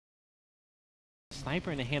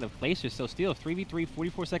Sniper in the hand of Glacier, so still 3v3,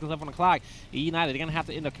 44 seconds left on the clock. United, they're going to have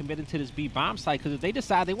to end up committing to this B bomb site, because if they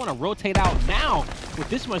decide they want to rotate out now with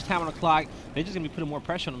this much time on the clock, they're just going to be putting more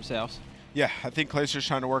pressure on themselves. Yeah, I think Glacier's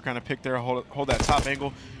trying to work on a pick there, hold that top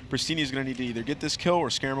angle. Pristini's going to need to either get this kill or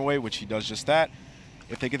scare him away, which he does just that.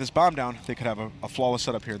 If they get this bomb down, they could have a flawless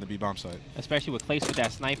setup here in the B bomb site. Especially with Glacier with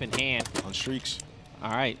that snipe in hand. On streaks.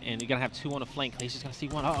 All right, and you're going to have two on the flank. Glacier's going to see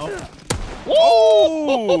one.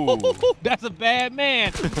 Oh! That's a bad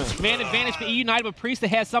man. Man advantage for E United, but Priest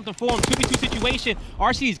has something for him. 2v2 situation.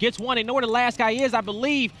 RC's gets one. They know where the last guy is, I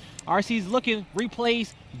believe. RC's looking,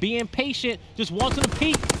 replays, being patient, just wants him to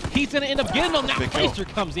peek. He's going to end up getting them. Now Glacier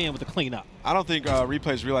comes in with the cleanup. I don't think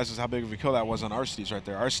Replays realizes how big of a kill that was on Arcides right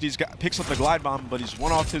there. Arcides picks up the glide bomb, but he's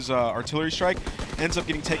one off his artillery strike. Ends up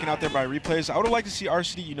getting taken out there by Replays. I would have liked to see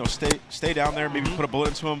Arcides, you know, stay down there, maybe put a bullet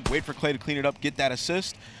into him, wait for Clay to clean it up, get that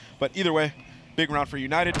assist. But either way, big round for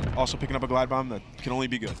United. Also picking up a glide bomb that can only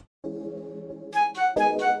be good.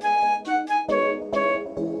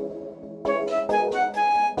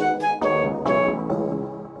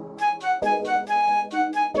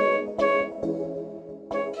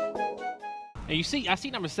 And you see, I see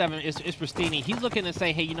number 7 is Pristini. He's looking to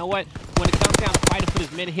say, hey, you know what? When it comes down to fighting for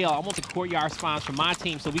this mid-hill, I want the courtyard spawns from my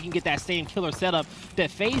team so we can get that same killer setup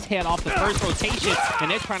that FaZe had off the first rotation, and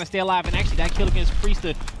they're trying to stay alive. And actually, that kill against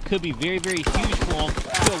Priesta could be very, very huge for him.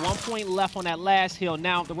 Still 1 point left on that last hill.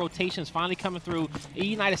 Now the rotation's finally coming through. E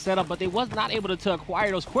United setup, but they was not able to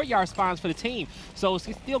acquire those courtyard spawns for the team. So it's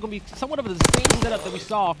still going to be somewhat of the same setup that we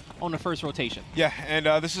saw on the first rotation. Yeah, and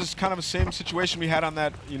this is kind of the same situation we had on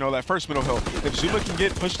that, you know, that first middle hill. If Zuma can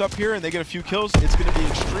get pushed up here and they get a few kills, it's going to be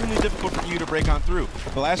extremely difficult for you to break on through.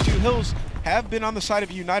 The last few hills have been on the side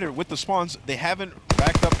of United with the spawns. They haven't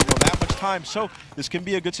backed up that much time, so this can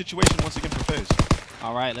be a good situation once again for FaZe.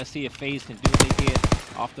 All right, let's see if FaZe can do what they did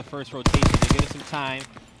off the first rotation. They give us some time.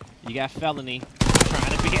 You got Felony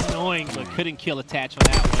trying to be annoying, but couldn't kill Attach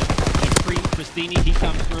on that one. And Pristini, he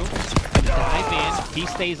comes through. And dive in. He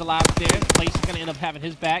stays alive there. Place is going to end up having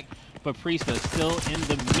his back, but Priest is still in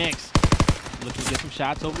the mix. Looking to get some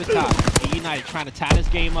shots over the top. E United trying to tie this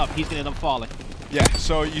game up. He's going to end up falling. Yeah,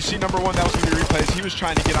 so you see number 1, that was going to be Replays. He was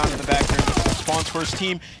trying to get on in the back there and get some spawns for his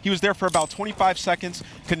team. He was there for about 25 seconds.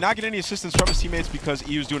 Could not get any assistance from his teammates because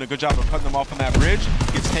he was doing a good job of cutting them off on that bridge.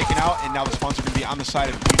 Gets taken out, and now the spawns are going to be on the side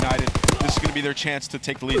of United. This is going to be their chance to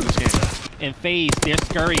take the lead in this game. And FaZe, they're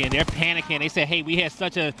scurrying, they're panicking. They said, hey, we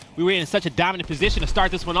were in such a dominant position to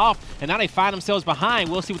start this one off, and now they find themselves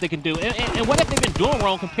behind. We'll see what they can do. And what have they been doing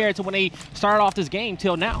wrong compared to when they started off this game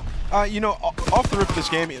till now? You know, off the rip of this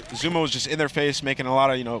game, Zuma was just in their face, making a lot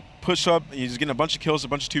of, you know, push-up. He's getting a bunch of kills, a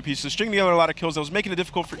bunch of 2-pieces, stringing together a lot of kills. That was making it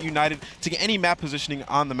difficult for United to get any map positioning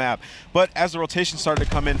on the map. But as the rotation started to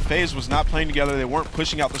come in, FaZe was not playing together. They weren't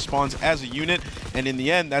pushing out the spawns as a unit. And in the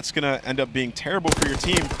end, that's going to end up being terrible for your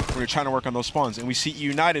team when you're trying to work on those spawns. And we see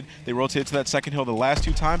United, they rotated to that second hill the last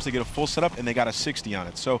 2 times. They get a full setup, and they got a 60 on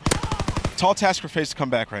it. So tall task for FaZe to come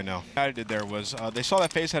back right now. What I did there was they saw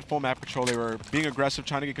that FaZe had full map control. They were being aggressive,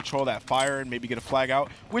 trying to get control of that fire and maybe get a flag out,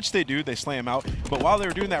 which they do. They slay him out. But while they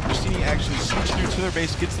were doing that, Pristini actually sneaks through to their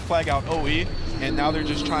base, gets the flag out OE, and now they're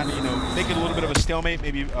just trying to, you know, make it a little bit of a stalemate,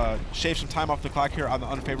 maybe shave some time off the clock here on the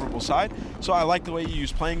unfavorable side. So I like the way you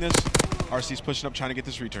use playing this. RC's pushing up, trying to get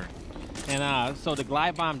this return. And so the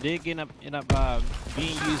glide bomb did end up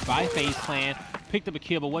being used by FaZe Clan. Picked up a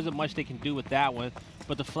kill, but wasn't much they can do with that one.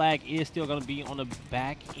 But the flag is still going to be on the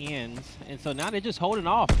back ends. And so now they're just holding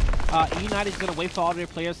off. United's going to wait for all their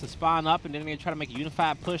players to spawn up, and then they're going to try to make a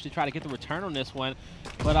unified push to try to get the return on this one.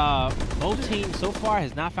 But both teams so far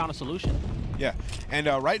has not found a solution. Yeah, and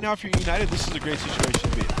right now if you're United, this is a great situation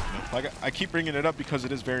to be in. Like, I keep bringing it up because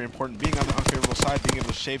it is very important. Being on the unfavorable side, being able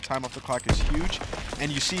to shave time off the clock is huge.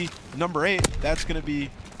 And you see number 8, that's going to be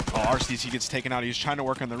Arcides. He gets taken out. He's trying to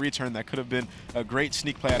work on the return. That could have been a great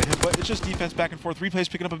sneak play out of him, but it's just defense back and forth. Replays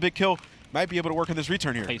picking up a big kill. Might be able to work on this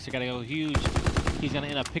return here. So got to go huge. He's going to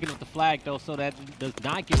end up picking up the flag, though, so that does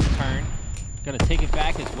not get returned. Going to take it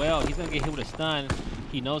back as well. He's going to get hit with a stun.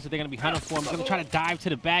 He knows that they're going to be hunting for him. He's going to try to dive to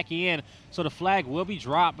the back end. So the flag will be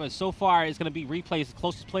dropped, but so far it's going to be Replays, the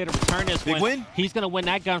closest player to return this one. Win? He's going to win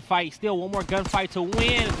that gunfight. Still one more gunfight to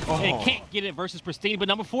win. And can't get it versus Pristini. But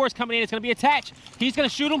number 4 is coming in. It's going to be Attach. He's going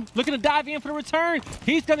to shoot him, looking to dive in for the return.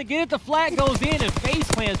 He's going to get it. The flag goes in, and FaZe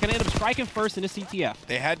Clan is going to end up striking first in the CTF.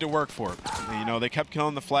 They had to work for it. You know, they kept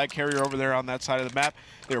killing the flag carrier over there on that side of the map.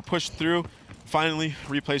 They were pushed through. Finally,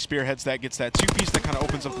 Replay spearheads that, gets that 2-piece that kind of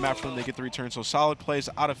opens up the map for them. They get the return. So solid plays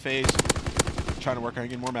out of FaZe. Trying to work on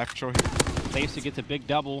getting more map control here. FaZe gets a big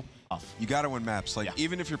double. You got to win maps. Like,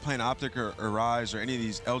 even if you're playing Optic or Rise or any of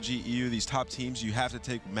these LG, EU, these top teams, you have to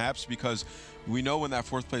take maps because we know when that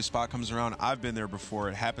 4th place spot comes around. I've been there before.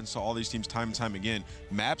 It happens to all these teams time and time again.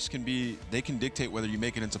 Maps can be, they can dictate whether you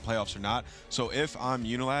make it into playoffs or not. So if I'm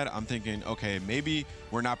Unilad, I'm thinking, okay, maybe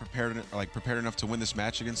we're not prepared enough to win this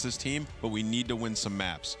match against this team, but we need to win some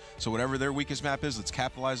maps. So whatever their weakest map is, let's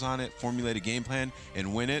capitalize on it, formulate a game plan,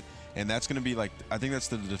 and win it. And that's going to be like, I think that's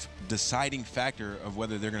the deciding factor of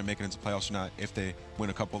whether they're going to make it into playoffs or not if they win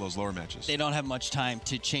a couple of those lower matches. They don't have much time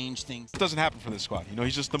to change things. It doesn't happen for this squad. You know,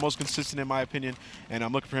 he's just the most consistent in my opinion, and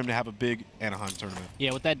I'm looking for him to have a big Anaheim tournament.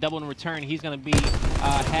 Yeah, with that double in return, he's going to be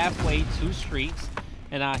halfway 2 streets,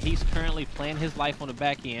 and he's currently playing his life on the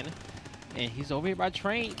back end. And he's over here by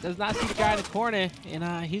Train, does not see the guy in the corner,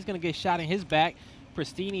 and he's going to get shot in his back.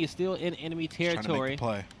 Pristini is still in enemy territory. Trying to make the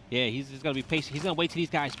play. Yeah, he's just going to be patient. He's going to wait till these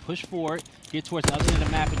guys push forward, get towards the other end of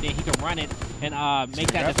the map, and then he can run it and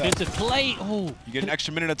make that defensive play. Oh, you get an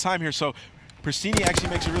extra minute of time here. So Pristini actually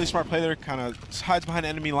makes a really smart play there, kind of hides behind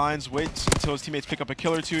enemy lines, waits until his teammates pick up a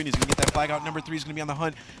kill or two, and he's going to get that flag out. Number 3 is going to be on the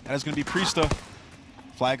hunt. That is going to be Priesta.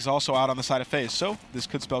 Flag's also out on the side of FaZe, so this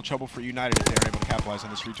could spell trouble for United if they are able to capitalize on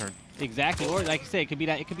this return. Exactly, or like I said, it could be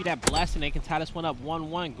that blessing. They can tie this one up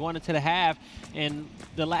 1-1 going into the half. And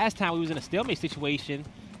the last time we was in a stalemate situation,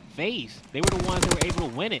 FaZe, they were the ones that were able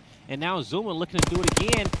to win it. And now Zuma looking to do it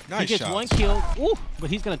again. Nice he gets shots. 1 kill, ooh,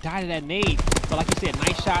 but he's gonna die to that nade. But like you said,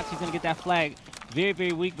 nice shots. He's gonna get that flag. Very,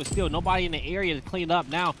 very weak, but still nobody in the area to clean up.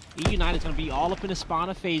 Now, United's going to be all up in the spawn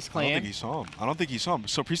of FaZe Clan. I don't think he saw him.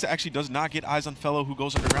 So Priesta actually does not get eyes on Fellow, who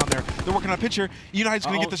goes underground there. They're working on a pitcher. United's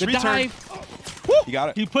going to get this return. Dive. He got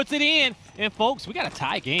it. He puts it in. And folks, we got a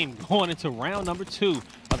tie game going into round number 2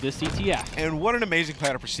 of this CTF. And what an amazing play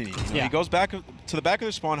out of Pristini. He goes back to the back of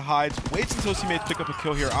the spawn, hides, waits until his teammates pick up a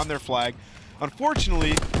kill here on their flag.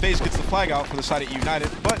 Unfortunately, FaZe gets the flag out for the side of United,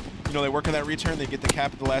 but you know, they work on that return, they get the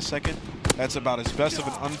cap at the last second. That's about as best of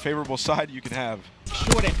an unfavorable side you can have.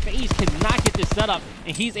 Sure that FaZe cannot get this set up,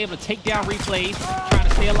 and he's able to take down replays, trying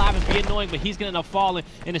to stay alive and be annoying, but he's going to end up falling.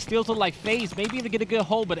 And it still looks like FaZe maybe even get a good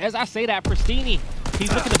hold, but as I say that, Pristini,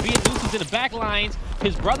 he's looking to be a nuisance in the back lines.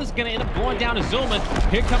 His brother's going to end up going down to Zuma.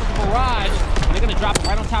 Here comes the barrage, and they're going to drop it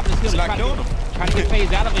right on top of this hill. Trying to get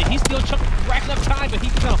FaZe out of it. He's still racking up time, but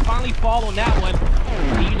he's going to finally fall on that one.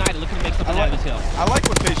 United looking to make something out of this hill. I like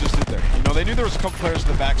what FaZe just did there. You know, they knew there was a couple players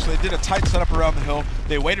in the back, so they did a tight setup around the hill.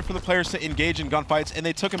 They waited for the players to engage in gunfights, and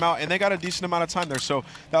they took him out, and they got a decent amount of time there. So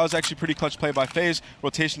that was actually pretty clutch play by FaZe.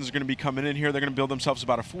 Rotations are going to be coming in here. They're going to build themselves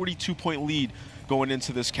about a 42-point lead going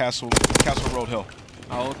into this Castle Road hill.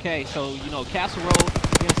 Okay, so, you know, Castle Road,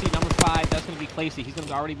 you're going to see number 5. That's going to be Clacy. He's going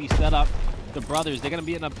to already be set up. The brothers, they're going to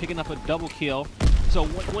be picking up a double kill. So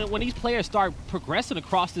when these players start progressing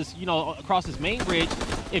across this, you know, across this main bridge,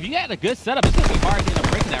 if you had a good setup, it's going to be hard to end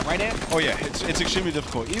up breaking that, right, Ed? Oh yeah, it's extremely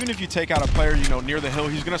difficult. Even if you take out a player, you know, near the hill,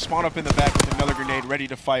 he's going to spawn up in the back with another grenade ready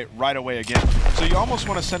to fight right away again. So you almost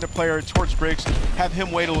want to send a player towards bricks, have him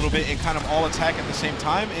wait a little bit, and kind of all attack at the same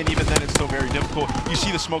time. And even then, it's still very difficult. You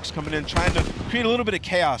see the smokes coming in, trying to create a little bit of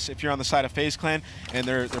chaos if you're on the side of FaZe Clan, and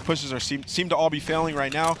their pushes seem to all be failing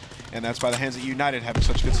right now, and that's by the hands of United having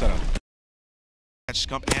such good setup.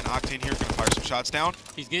 Scump and Octane here, gonna fire some shots down.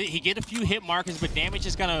 He get a few hit markers, but damage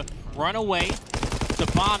is gonna run away. The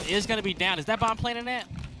bomb is gonna be down. Is that bomb planted at?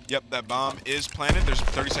 Yep, that bomb is planted. There's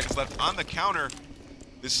 30 seconds left on the counter.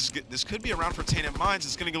 This could be a round for Tainted Minds.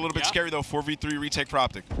 It's gonna get a little bit scary though. 4v3 retake for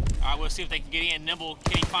Optic. All right, we'll see if they can get in. Nimble,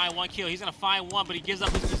 can he find 1 kill? He's gonna find 1, but he gives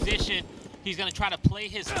up his position. He's going to try to play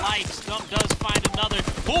his life. Scump does find another.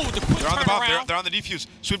 Oh, the quick turnaround. They're on the defuse.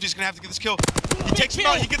 Swifty's going to have to get this kill. He takes him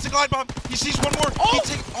out. He gets the glide bomb. He sees one more. Oh.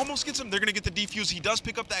 He almost gets him. They're going to get the defuse. He does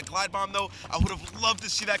pick up that glide bomb, though. I would have loved to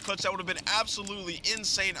see that clutch. That would have been absolutely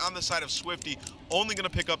insane on the side of Swifty. Only going to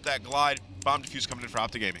pick up that glide. Bomb defuse coming in for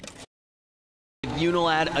Optic Gaming.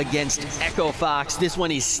 Unilad against Echo Fox. This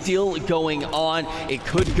one is still going on. It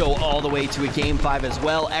could go all the way to a Game 5 as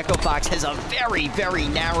well. Echo Fox has a very, very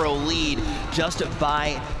narrow lead just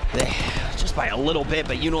by a little bit,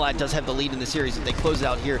 but Unilad does have the lead in the series. If they close it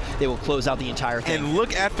out here, they will close out the entire thing. And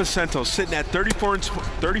look at Facento sitting at 34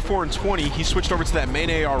 and 20. He switched over to that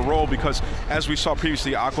main AR role because, as we saw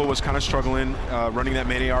previously, Aqua was kind of struggling running that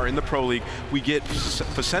main AR in the Pro League. We get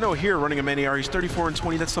Facento here running a main AR. He's 34 and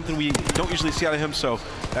 20. That's something we don't usually see out of him, so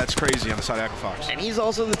that's crazy on the side of Echo Fox. And he's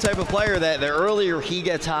also the type of player that the earlier he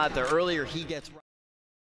gets hot, the earlier he gets right.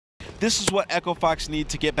 This is what Echo Fox need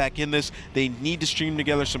to get back in this. They need to stream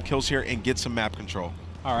together some kills here and get some map control.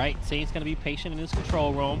 All right, Saint's going to be patient in his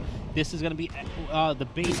control room. This is going to be the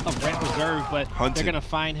base of Red Reserve, but they're going to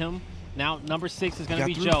find him. Now, number 6 is going to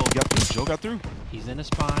be Joe. Joe got through. He's in the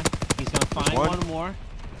spawn. He's going to find one more.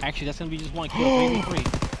 Actually, that's going to be just one kill,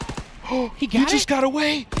 3v3. He just got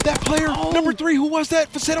away. That player, number 3, who was that?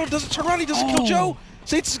 Facetto doesn't turn around. He doesn't kill Joe.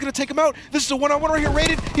 Saints is going to take him out. This is a one-on-one right here.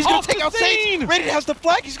 Rated, he's going to take out Saints. Rated has the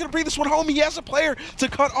flag. He's going to bring this one home. He has a player to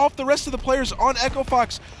cut off the rest of the players on Echo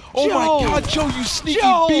Fox. Oh my God, Joe, you sneaky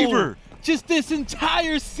beaver. Just this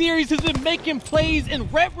entire series has been making plays,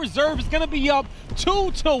 and Red Reserve is going to be up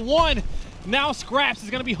 2-1. Now Scraps is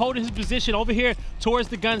going to be holding his position over here towards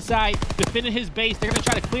the gun side, defending his base. They're going to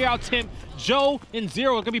try to clear out Tim. Joe and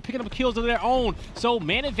Zero are going to be picking up kills of their own. So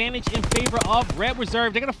man advantage in favor of Red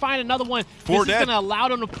Reserve. They're going to find another one. This is going to allow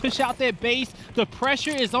them to push out their base. The pressure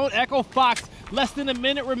is on Echo Fox. Less than a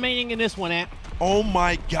minute remaining in this one, Ant. Oh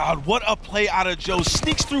my God, what a play out of Joe.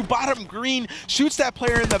 Sneaks through bottom green, shoots that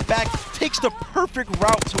player in the back, takes the perfect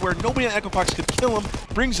route to where nobody on Echo Fox could kill him,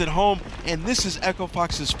 brings it home, and this is Echo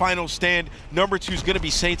Fox's final stand. Number 2 is going to be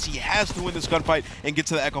Saints. He has to win this gunfight and get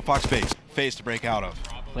to the Echo Fox base. Phase to break out of.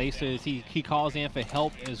 Places, he calls in for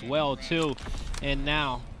help as well, too. And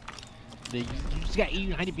now, you just got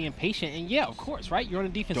United being patient, and yeah, of course, right? You're on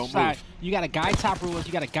the defensive side. You got a guy top rulers,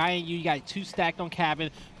 you got a guy in you got 2 stacked on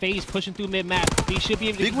cabin. FaZe pushing through mid-map. He should be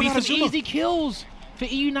able to beat some easy kills for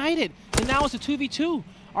United. And now it's a 2v2.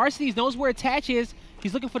 Arcades knows where Attach is.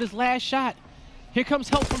 He's looking for this last shot. Here comes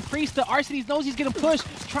help from Priesta. Arcades knows he's getting pushed,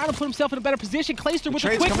 trying to put himself in a better position. Clayster with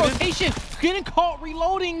a quick rotation, getting caught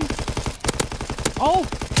reloading. Oh,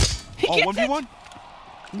 he gets 1v1?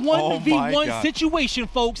 1v1 situation,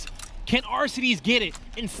 folks. Can Arcades get it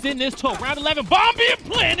and send this to a round 11? Bomb being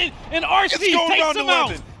planted, and Arcades takes him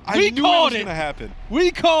out. I knew it was going to happen.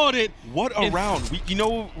 We called it. What a round. You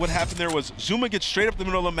know what happened there was Zuma gets straight up the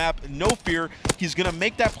middle of the map, no fear. He's going to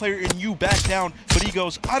make that player in you back down, but he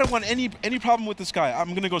goes, I don't want any problem with this guy. I'm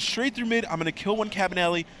going to go straight through mid. I'm going to kill one cabin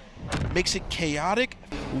alley. Makes it chaotic.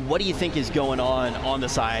 What do you think is going on the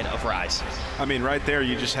side of Rise? I mean, right there,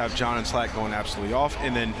 you just have John and Slack going absolutely off,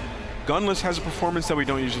 and then Gunless has a performance that we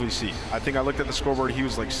don't usually see. I think I looked at the scoreboard, he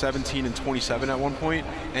was like 17 and 27 at one point,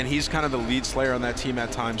 and he's kind of the lead slayer on that team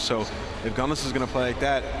at times. So if Gunless is going to play like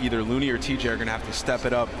that, either Looney or TJ are going to have to step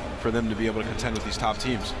it up for them to be able to contend with these top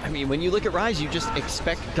teams. I mean, when you look at Rise, you just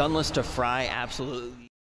expect Gunless to fry absolutely.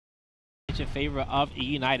 In favor of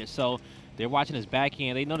United, so they're watching his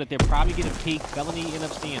backhand. They know that they're probably getting peaked. Felony end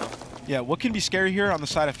up seeing him. Yeah, what can be scary here on the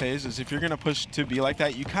side of FaZe is if you're going to push to be like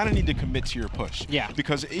that, you kind of need to commit to your push. Yeah.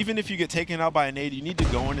 Because even if you get taken out by a nade, you need to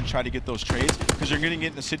go in and try to get those trades, because you're going to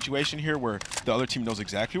get in a situation here where the other team knows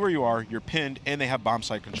exactly where you are, you're pinned, and they have bomb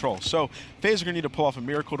site control. So FaZe are going to need to pull off a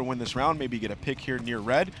miracle to win this round, maybe get a pick here near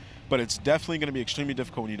red, but it's definitely going to be extremely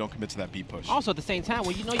difficult when you don't commit to that B push. Also, at the same time,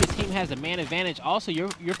 when you know your team has a man advantage, also you're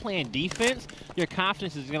playing defense, your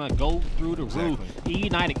confidence is going to go through the roof.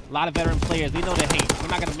 United, a lot of veteran players, they know that, hey, we're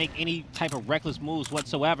not going to make any type of reckless moves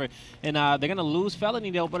whatsoever. And they're going to lose Felony,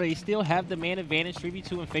 though, but they still have the man advantage,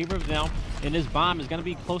 3v2 in favor of them. And this bomb is going to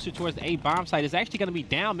be closer towards the A bomb site. It's actually going to be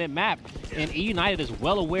down mid-map. And United is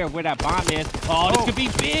well aware of where that bomb is. Oh, this could be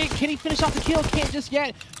big. Can he finish off the kill? Can't just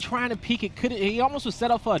yet. Trying to peek it. He almost was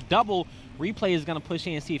set up for a double. Replay is going to push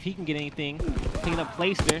in and see if he can get anything. Clean up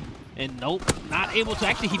Clayster. And nope, not able to.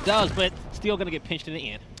 Actually, he does, but still going to get pinched in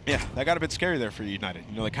the end. Yeah, that got a bit scary there for United.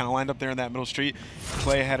 You know, they kind of lined up there in that middle street.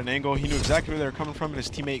 Clay had an angle. He knew exactly where they were coming from, and his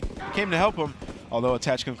teammate came to help him. Although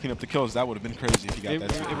Attach couldn't clean up the kills, that would have been crazy if he got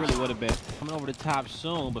that. It really would have been. Coming over the top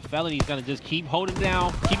soon, but Felony's going to just keep holding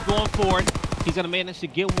down, keep going forward. He's going to manage to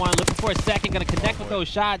get one, looking for a second, going to connect with those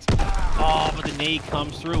shots. Oh, but the nade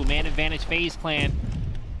comes through. Man advantage, FaZe Clan.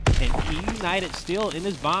 And United still in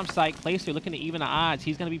this bomb site. Clayster looking to even the odds.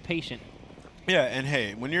 He's going to be patient. Yeah, and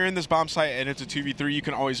hey, when you're in this bomb site and it's a 2v3, you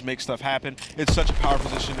can always make stuff happen. It's such a power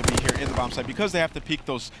position to be here in the bomb site because they have to peek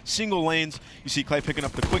those single lanes. You see Clay picking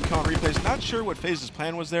up the quick count replays. Not sure what FaZe's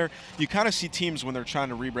plan was there. You kind of see teams when they're trying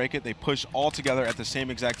to re-break it, they push all together at the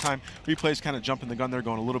same exact time. Replays kind of jumping the gun there,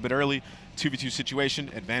 going a little bit early. 2v2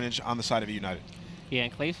 situation, advantage on the side of United. Yeah,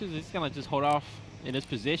 and Clayster's just going to just hold off in this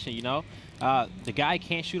position, you know. The guy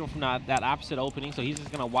can't shoot him from that opposite opening, so he's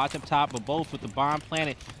just going to watch up top, but both with the bomb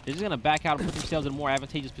planted, they're just going to back out and put themselves in a more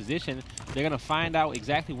advantageous position. They're going to find out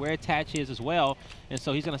exactly where Attach is as well, and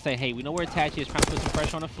so he's going to say, hey, we know where Attach is, trying to put some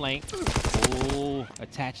pressure on the flank. Oh,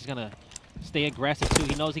 Attach is going to stay aggressive, too.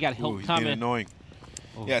 He knows he got help coming. He's annoying.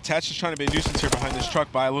 Oh. Yeah, Attach is trying to be a nuisance here behind this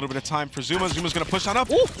truck. By a little bit of time for Zuma. Zuma's going to push on up.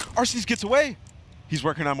 Arcades gets away. He's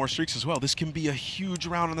working on more streaks as well. This can be a huge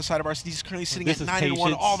round on the side of Arcades. He's currently sitting at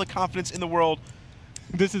 9-1, all the confidence in the world.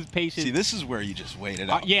 This is patience. See, this is where you just wait it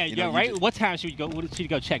out. Yeah, you know, right? What time should you go? What should you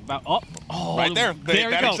go check? About right there. There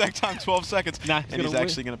we that go. exact time, 12 seconds. And he's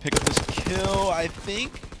actually going to pick up this kill, I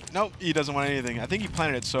think. Nope, he doesn't want anything. I think he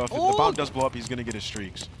planted it, so if the bomb does blow up, he's going to get his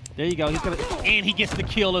streaks. There you go. He's gonna, and he gets the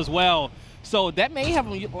kill as well. So that may have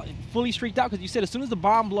him fully streaked out because you said as soon as the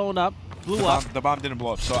bomb blew up. The bomb didn't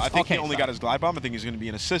blow up, so I think Okay, he only got his glide bomb. I think he's going to be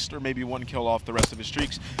an assist or maybe one kill off the rest of his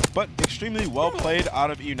streaks. But extremely well played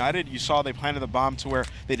out of United. You saw they planted the bomb to where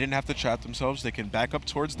they didn't have to trap themselves. They can back up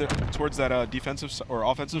towards that defensive or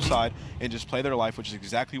offensive side and just play their life, which is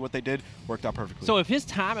exactly what they did. Worked out perfectly. So if his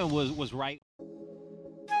timing was right.